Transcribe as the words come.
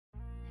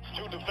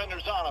Two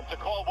defenders on him.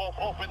 Tacoma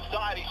open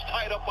side. He's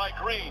tied up by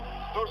Green.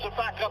 Throws it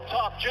back up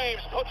top.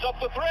 James puts up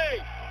the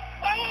three.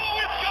 Oh,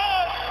 it's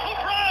good!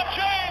 LeBron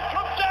James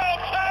from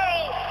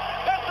downtown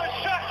as the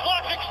shot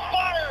clock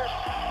expires.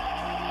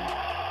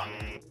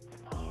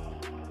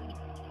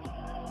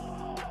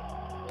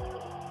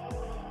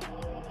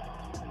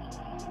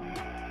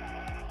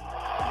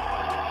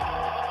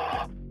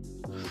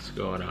 What's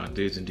going on,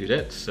 dudes and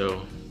dudettes?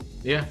 So,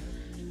 yeah,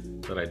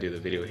 thought I'd do the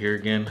video here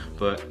again,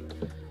 but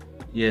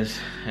yes,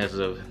 as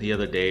of the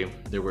other day,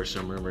 there were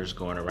some rumors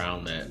going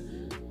around that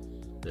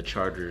the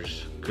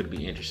Chargers could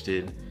be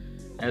interested,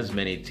 as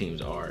many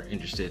teams are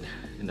interested,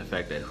 in the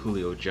fact that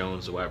Julio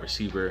Jones, the wide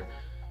receiver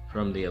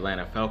from the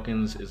Atlanta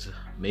Falcons, is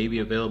maybe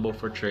available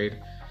for trade.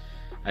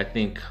 I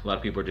think a lot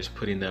of people are just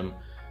putting them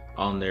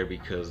on there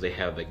because they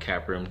have the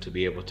cap room to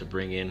be able to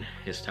bring in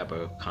his type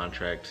of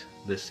contract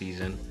this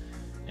season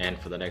and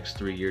for the next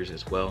 3 years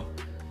as well.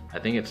 I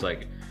think it's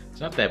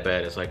not that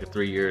bad. It's like a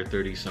 3-year,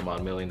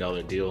 $30-some-odd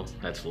million deal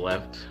that's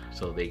left,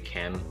 so they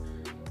can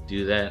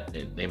do that.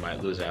 They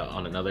might lose out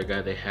on another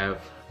guy they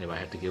have. They might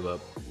have to give up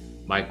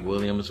Mike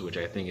Williams, which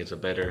I think is a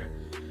better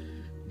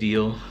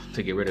deal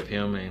to get rid of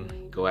him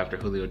and go after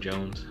Julio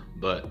Jones.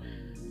 But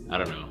I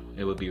don't know.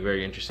 It would be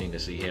very interesting to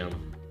see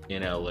him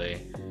in LA,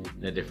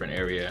 in a different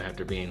area,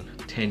 after being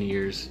 10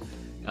 years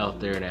out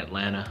there in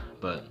Atlanta.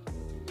 But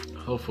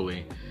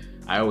hopefully,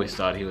 I always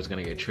thought he was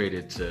going to get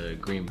traded to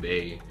Green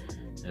Bay,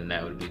 and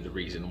that would be the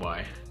reason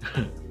why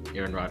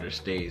Aaron Rodgers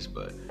stays.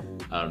 But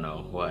I don't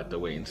know. We'll have to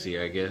wait and see,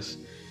 I guess.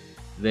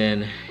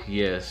 Then,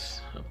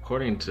 yes,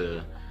 according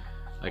to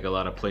like a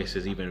lot of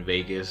places, even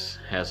Vegas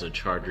has the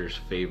Chargers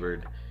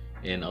favored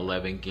in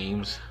 11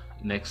 games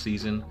next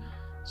season.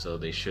 So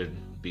they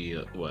should be,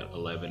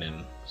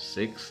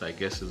 11-6, I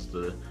guess is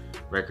the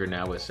record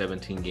now with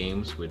 17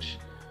 games, which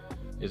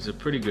is a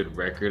pretty good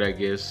record, I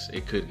guess.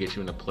 It could get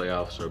you in the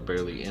playoffs or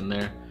barely in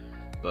there,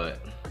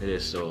 but it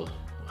is still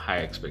high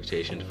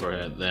expectations for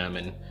them.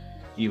 And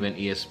even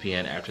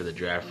ESPN, after the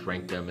draft,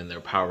 ranked them in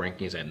their power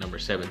rankings at number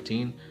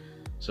 17.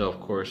 So, of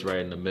course, right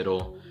in the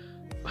middle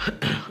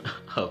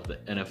of the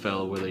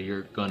NFL, whether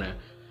you're gonna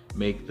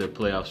make the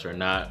playoffs or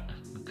not.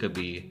 It could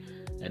be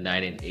a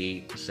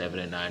 9-8,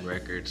 7-9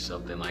 record,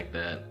 something like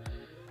that,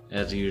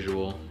 as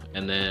usual.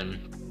 And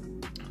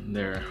then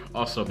they're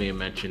also being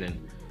mentioned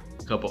in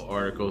a couple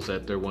articles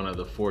that they're one of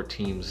the 4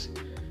 teams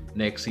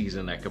next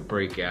season that could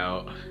break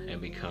out and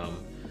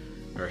become,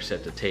 or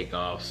set to take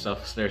off.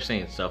 Stuff, they're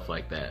saying stuff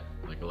like that,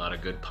 like a lot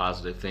of good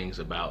positive things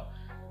about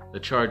the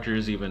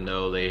Chargers, even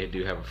though they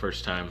do have a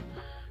first-time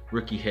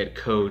rookie head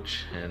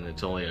coach, and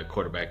it's only a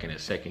quarterback in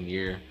his second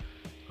year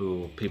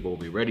who people will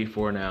be ready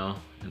for now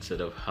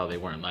instead of how they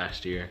weren't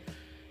last year.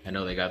 I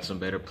know they got some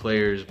better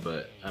players,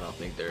 but I don't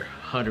think they're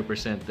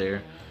 100%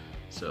 there.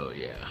 So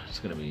yeah, it's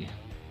gonna be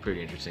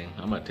pretty interesting.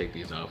 I'm gonna take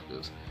these off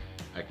because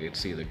I could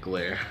see the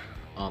glare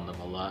on them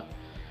a lot.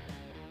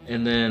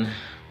 And then,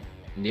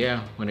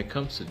 yeah, when it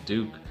comes to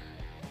Duke,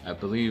 I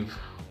believe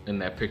in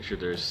that picture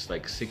there's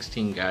like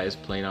 16 guys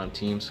playing on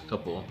teams. A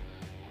couple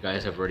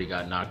guys have already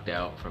got knocked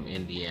out from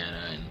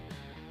Indiana and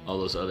all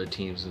those other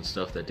teams and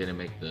stuff that didn't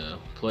make the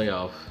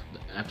playoff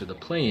after the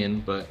play-in.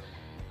 But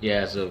yeah,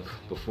 as of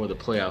before the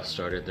playoffs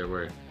started, there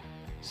were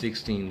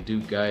 16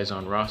 Duke guys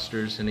on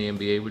rosters in the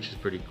NBA, which is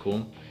pretty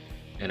cool.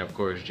 And of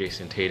course,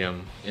 Jason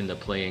Tatum in the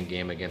play-in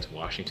game against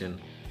Washington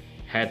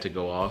had to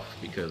go off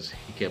because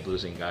he kept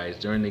losing guys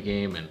during the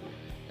game and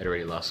had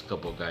already lost a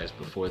couple of guys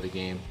before the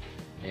game.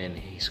 And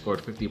he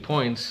scored 50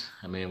 points.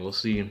 I mean, we'll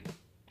see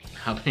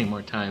how many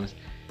more times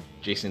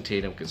Jason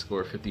Tatum could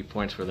score 50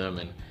 points for them.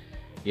 And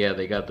yeah,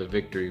 they got the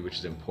victory, which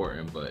is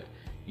important, but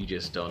you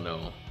just don't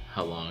know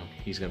how long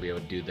he's going to be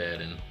able to do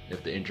that, and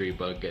if the injury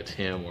bug gets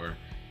him or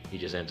he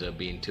just ends up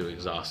being too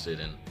exhausted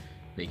and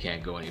they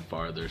can't go any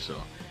farther.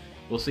 So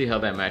we'll see how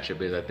that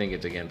matchup is. I think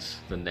it's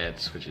against the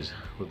Nets, which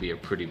would be a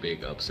pretty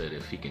big upset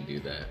if he can do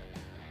that.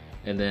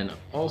 And then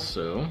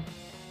also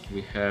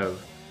we have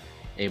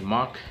a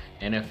mock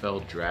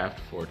NFL draft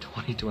for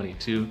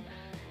 2022.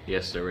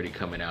 Yes, they're already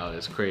coming out.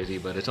 It's crazy,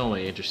 but it's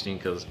only interesting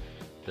because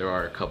there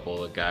are a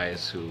couple of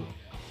guys who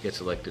get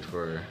selected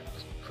from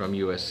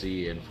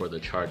USC and for the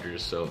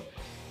Chargers. So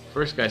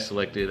first guy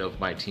selected of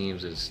my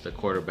teams is the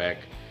quarterback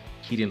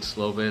Keaton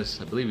Slovis.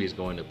 I believe he's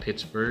going to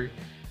Pittsburgh,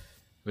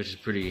 which is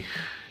pretty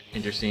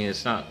interesting.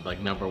 It's not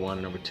like number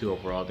 1, number 2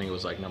 overall. I think it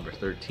was like number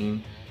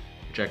 13,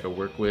 which I could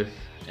work with.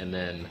 And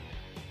then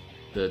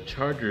the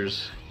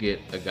Chargers get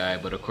a guy,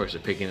 but of course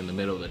they're picking in the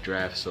middle of the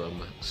draft, so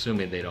I'm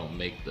assuming they don't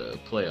make the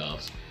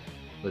playoffs.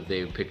 But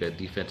they pick a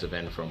defensive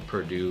end from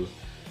Purdue,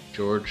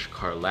 George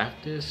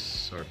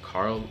Karlaftis, or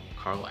Carl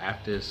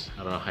Aftis.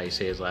 I don't know how you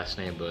say his last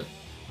name, but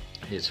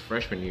his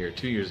freshman year,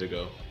 2 years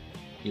ago,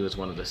 he was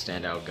one of the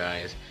standout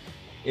guys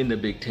in the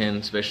Big Ten,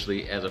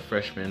 especially as a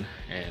freshman.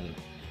 And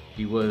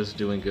he was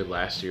doing good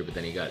last year, but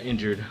then he got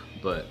injured.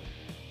 But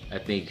I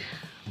think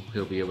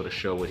he'll be able to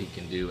show what he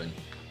can do, and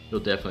he'll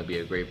definitely be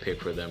a great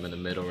pick for them in the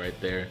middle right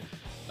there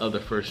of the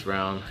first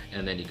round.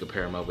 And then you can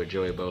pair him up with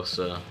Joey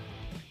Bosa,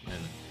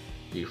 and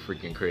Be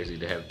freaking crazy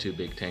to have two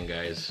Big Ten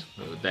guys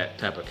with that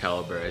type of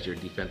caliber as your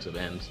defensive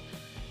ends.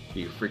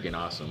 Be freaking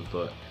awesome.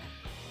 But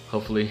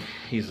hopefully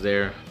he's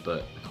there,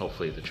 but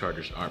hopefully the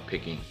Chargers aren't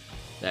picking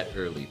that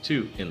early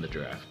too in the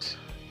draft.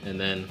 And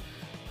then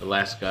the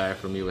last guy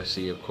from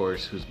USC, of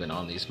course, who's been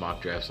on these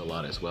mock drafts a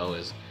lot as well,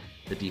 is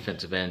the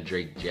defensive end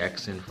Drake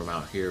Jackson from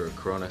out here at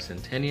Corona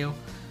Centennial.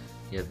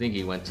 Yeah, I think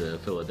he went to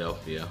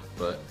Philadelphia,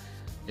 but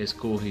it's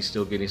cool. He's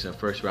still getting some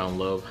first round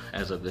love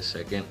as of this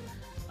second.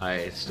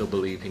 I still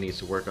believe he needs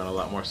to work on a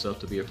lot more stuff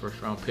to be a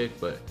first round pick,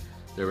 but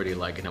they're already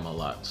liking him a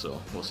lot,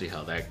 so we'll see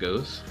how that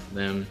goes.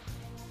 Then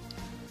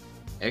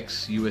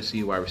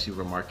ex-USC wide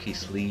receiver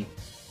Marquise Lee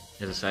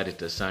has decided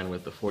to sign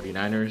with the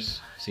 49ers.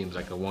 Seems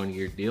like a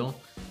one-year deal,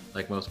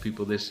 like most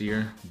people this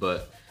year.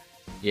 But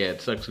yeah,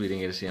 it sucks we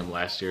didn't get to see him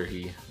last year.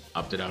 He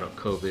opted out of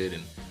COVID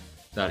and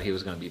thought he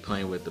was going to be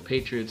playing with the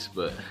Patriots,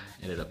 but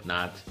ended up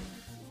not.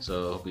 So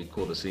it'll be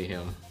cool to see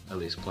him at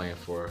least playing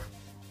for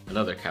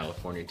another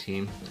California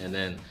team. And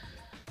then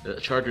the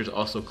Chargers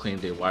also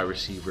claimed a wide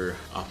receiver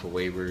off of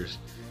waivers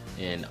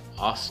in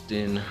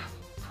Austin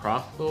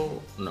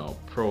Prohel.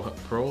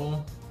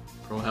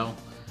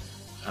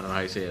 I don't know how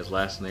you say his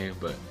last name,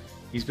 but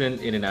he's been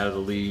in and out of the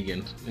league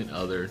and in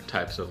other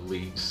types of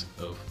leagues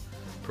of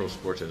pro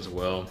sports as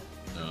well.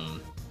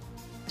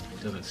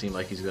 It doesn't seem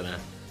like he's gonna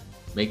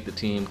make the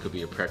team. Could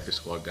be a practice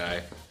squad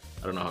guy.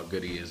 I don't know how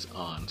good he is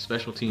on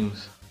special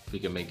teams, if he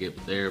can make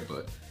it there,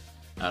 but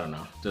I don't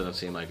know. Doesn't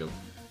seem like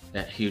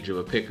that huge of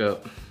a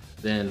pickup.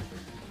 Then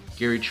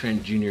Gary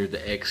Trent Jr.,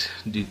 the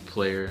ex-Duke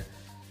player,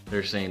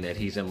 they're saying that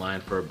he's in line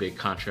for a big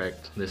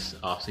contract this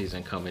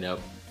offseason coming up,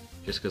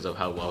 just because of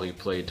how well he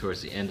played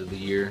towards the end of the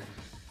year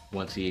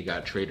once he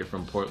got traded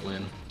from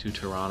Portland to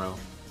Toronto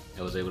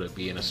and was able to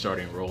be in a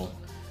starting role.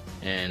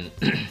 And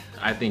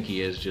I think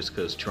he is, just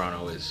because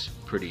Toronto is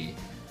pretty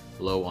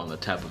low on the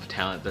type of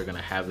talent they're going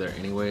to have there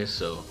anyway,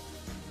 so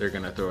they're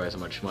going to throw as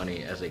much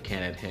money as they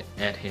can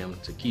at him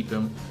to keep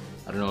him.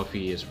 I don't know if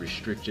he is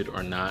restricted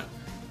or not,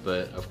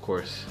 but of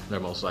course they're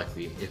most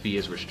likely, if he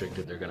is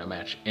restricted, they're going to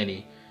match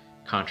any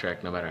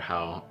contract no matter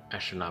how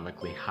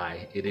astronomically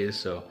high it is.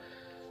 So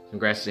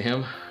congrats to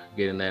him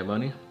getting that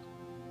money.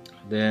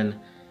 Then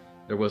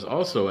there was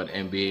also an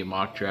NBA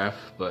mock draft,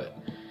 but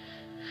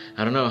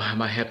I don't know, I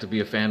might have to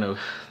be a fan of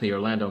the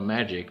Orlando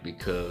Magic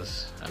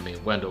because, I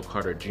mean, Wendell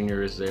Carter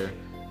Jr. is there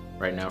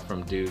right now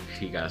from Duke.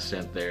 He got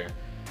sent there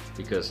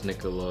because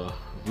Nikola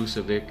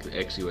Vucevic, the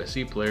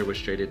ex-USC player, was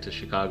traded to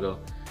Chicago.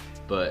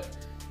 But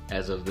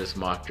as of this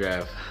mock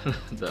draft,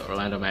 the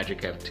Orlando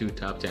Magic have 2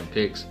 top 10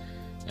 picks.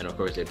 And of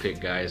course, they pick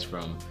guys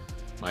from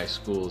my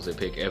schools. They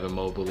pick Evan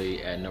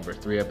Mobley at number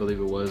 3, I believe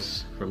it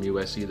was, from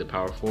USC, the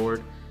power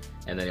forward.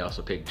 And then they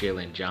also picked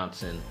Jalen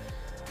Johnson,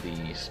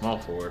 the small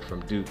forward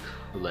from Duke,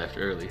 who left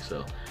early.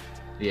 So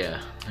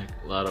yeah,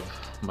 a lot of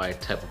my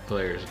type of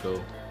players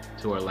go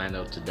to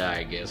Orlando to die,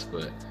 I guess,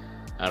 but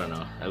I don't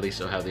know, at least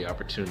they'll have the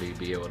opportunity to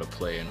be able to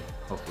play and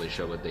hopefully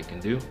show what they can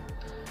do.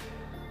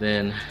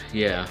 Then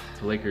yeah,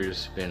 the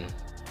Lakers been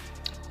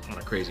on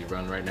a crazy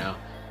run right now.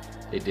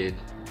 They did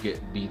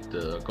beat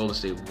the Golden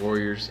State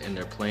Warriors in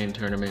their play-in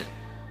tournament.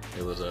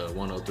 It was a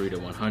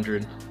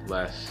 103-100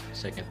 last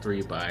second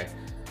 3 by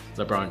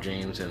LeBron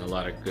James, and a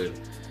lot of good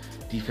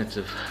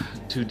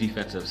two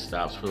defensive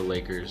stops for the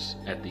Lakers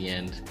at the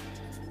end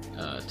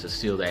to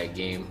seal that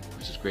game,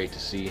 which is great to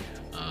see.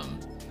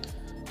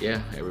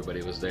 Yeah,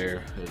 everybody was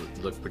there.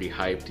 It looked pretty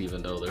hyped,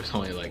 even though there's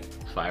only like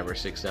 5,000 or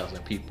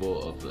 6,000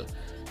 people of the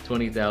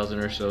 20,000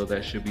 or so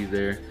that should be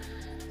there.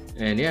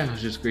 And yeah, it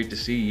was just great to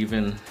see,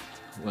 even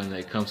when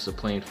it comes to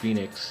playing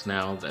Phoenix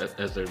now, that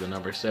as they're the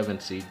number 7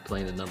 seed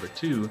playing the number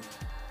 2,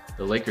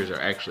 the Lakers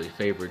are actually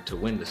favored to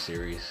win the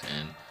series,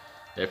 and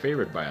they're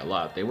favored by a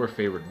lot. They were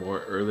favored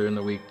more earlier in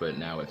the week, but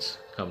now it's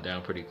come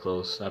down pretty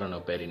close. I don't know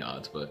betting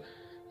odds, but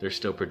they're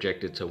still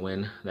projected to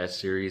win that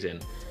series.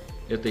 And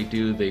if they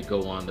do, they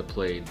go on to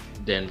play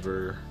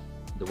Denver,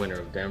 the winner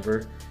of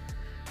Denver.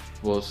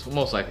 Well, it's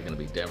most likely going to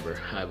be Denver,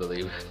 I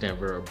believe.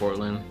 Denver or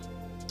Portland,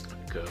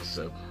 because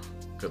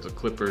the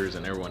Clippers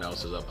and everyone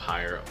else is up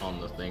higher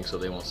on the thing, so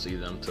they won't see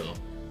them till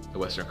the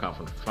Western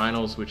Conference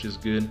Finals, which is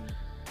good.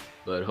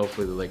 But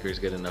hopefully the Lakers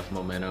get enough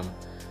momentum,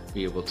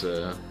 be able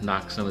to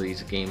knock some of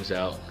these games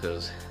out,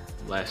 because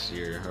last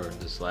year, or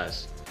this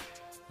last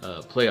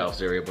playoffs,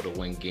 they were able to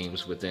win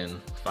games within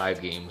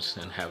 5 games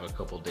and have a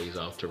couple days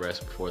off to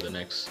rest before the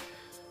next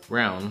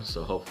round.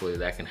 So hopefully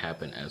that can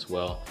happen as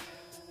well.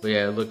 But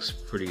yeah, it looks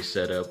pretty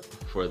set up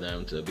for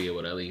them to be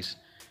able to at least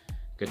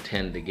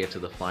contend to get to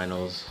the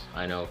finals.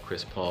 I know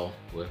Chris Paul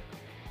would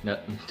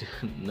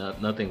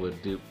nothing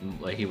would do,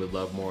 like, he would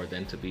love more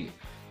than to beat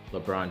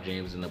LeBron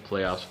James in the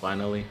playoffs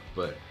finally,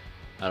 but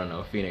I don't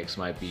know, Phoenix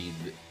might be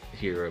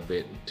here a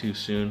bit too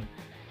soon.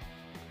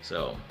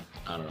 So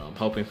I don't know, I'm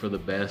hoping for the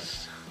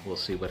best. We'll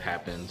see what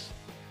happens.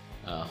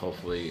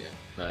 Hopefully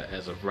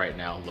as of right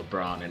now,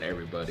 LeBron and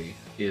everybody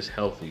is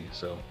healthy,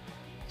 so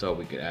that's all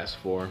we could ask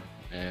for.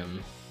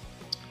 And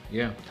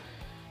yeah,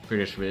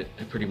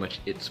 pretty much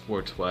it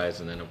sports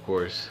wise. And then of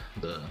course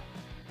the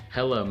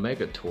Hella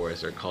Mega Tour,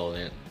 as they're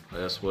calling it.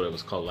 That's what it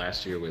was called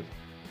last year, with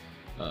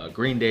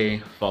Green Day,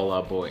 Fall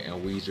Out Boy,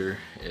 and Weezer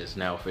is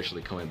now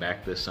officially coming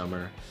back this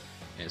summer,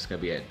 and it's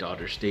gonna be at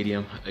Dodger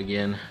Stadium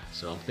again.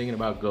 So I'm thinking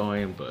about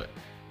going, but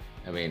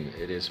I mean,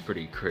 it is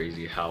pretty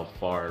crazy how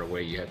far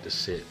away you have to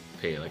sit,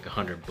 pay like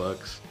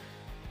 $100.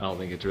 I don't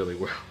think it's really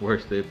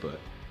worth it, but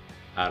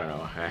I don't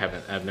know.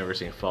 I've never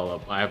seen Fall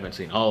Out. I haven't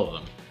seen all of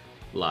them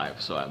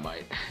live, so I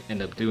might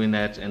end up doing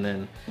that. And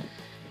then,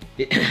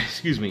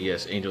 excuse me,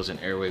 yes, Angels and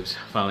Airwaves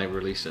finally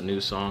released a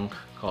new song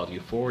called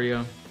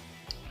Euphoria.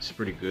 It's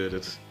pretty good.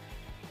 It's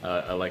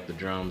I like the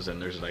drums,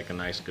 and there's like a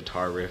nice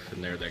guitar riff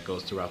in there that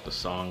goes throughout the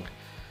song.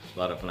 A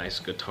lot of nice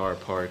guitar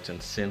parts and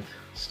synth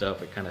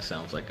stuff. It kind of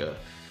sounds like a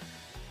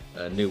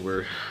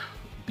newer,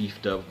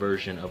 beefed up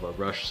version of a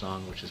Rush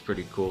song, which is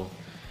pretty cool.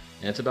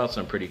 And it's about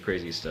some pretty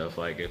crazy stuff,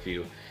 like if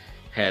you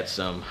had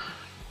some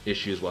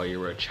issues while you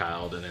were a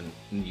child and then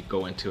you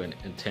go into an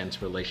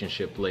intense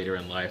relationship later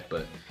in life,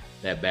 but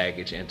that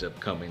baggage ends up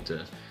coming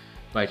to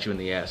bite you in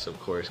the ass, of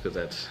course, because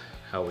that's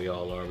how we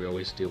all are. We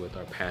always deal with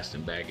our past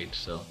and baggage.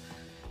 So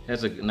it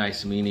has a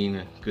nice meaning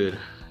and good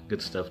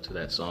stuff to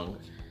that song.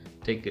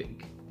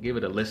 Give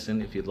it a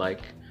listen if you'd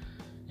like.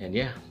 And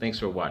yeah, thanks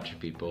for watching,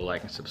 people.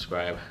 Like and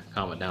subscribe,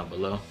 comment down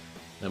below.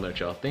 Let me know what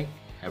y'all think.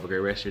 Have a great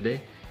rest of your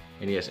day.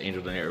 And yes,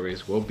 Angels and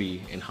Airwaves will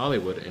be in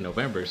Hollywood in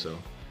November, so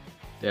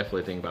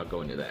definitely think about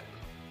going to that.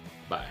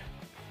 Bye.